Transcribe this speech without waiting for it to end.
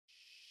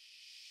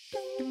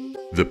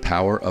The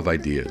power of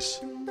ideas.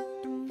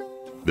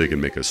 They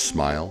can make us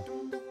smile.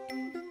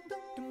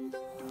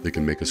 They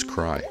can make us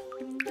cry.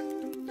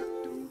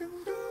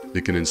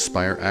 They can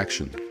inspire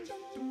action.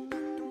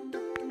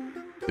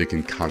 They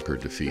can conquer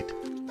defeat.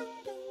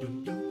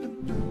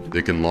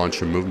 They can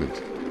launch a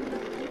movement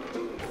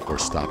or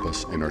stop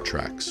us in our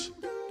tracks.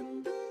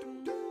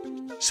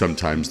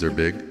 Sometimes they're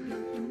big.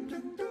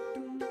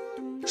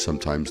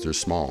 Sometimes they're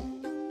small.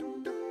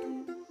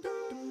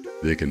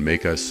 They can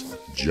make us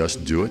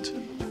just do it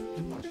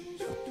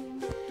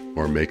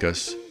or make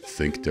us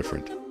think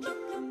different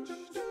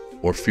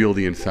or feel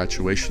the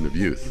infatuation of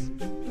youth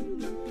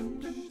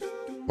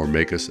or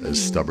make us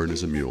as stubborn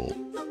as a mule.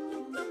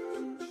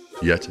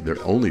 Yet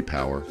their only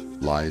power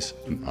lies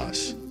in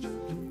us.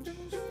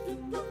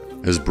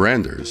 As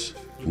branders,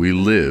 we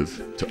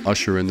live to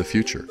usher in the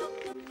future,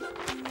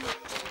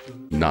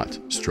 not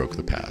stroke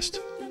the past.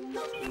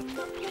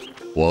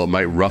 While it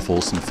might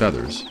ruffle some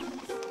feathers,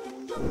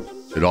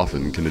 it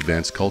often can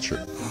advance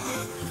culture.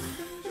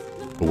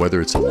 But whether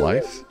it's a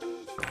life,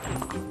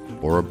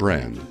 or a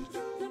brand,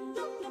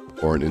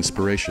 or an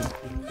inspiration,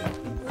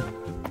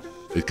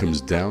 it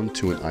comes down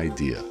to an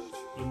idea,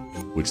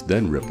 which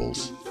then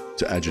ripples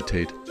to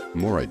agitate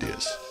more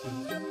ideas.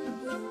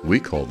 We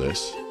call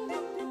this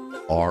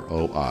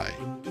R.O.I,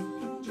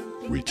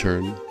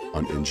 Return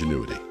on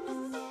Ingenuity.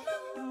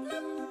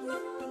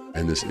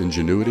 And this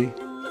ingenuity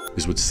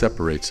is what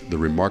separates the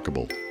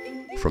remarkable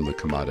from the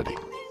commodity,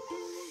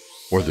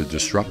 or the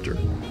disruptor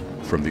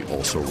from the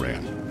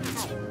also-ran.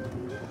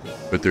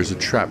 But there's a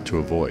trap to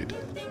avoid: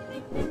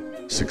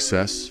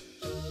 success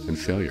and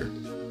failure.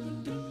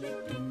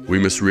 We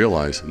must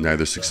realize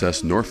neither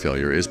success nor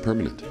failure is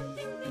permanent.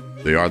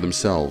 They are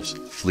themselves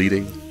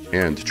fleeting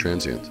and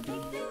transient.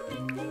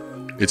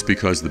 It's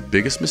because the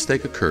biggest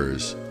mistake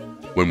occurs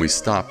when we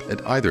stop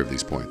at either of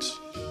these points.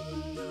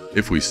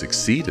 If we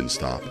succeed and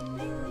stop,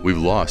 we've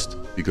lost,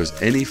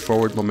 because any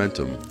forward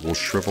momentum will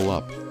shrivel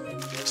up,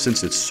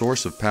 since its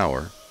source of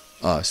power,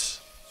 us,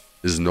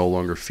 is no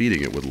longer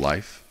feeding it with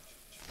life,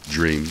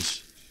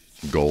 dreams,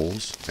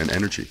 goals, and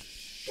energy.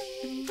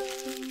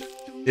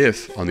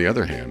 If, on the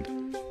other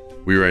hand,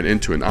 we ran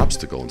into an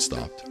obstacle and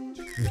stopped,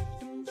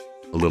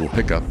 a little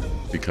hiccup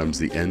becomes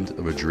the end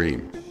of a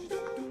dream.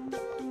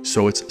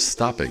 So it's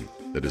stopping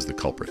that is the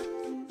culprit.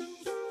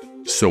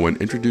 So when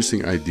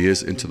introducing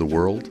ideas into the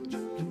world,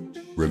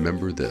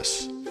 remember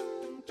this: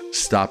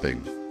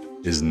 stopping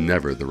is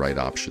never the right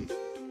option,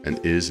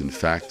 and is, in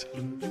fact,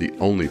 the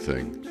only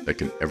thing that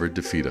can ever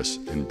defeat us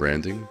in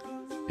branding,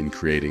 in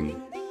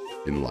creating,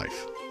 in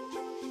life.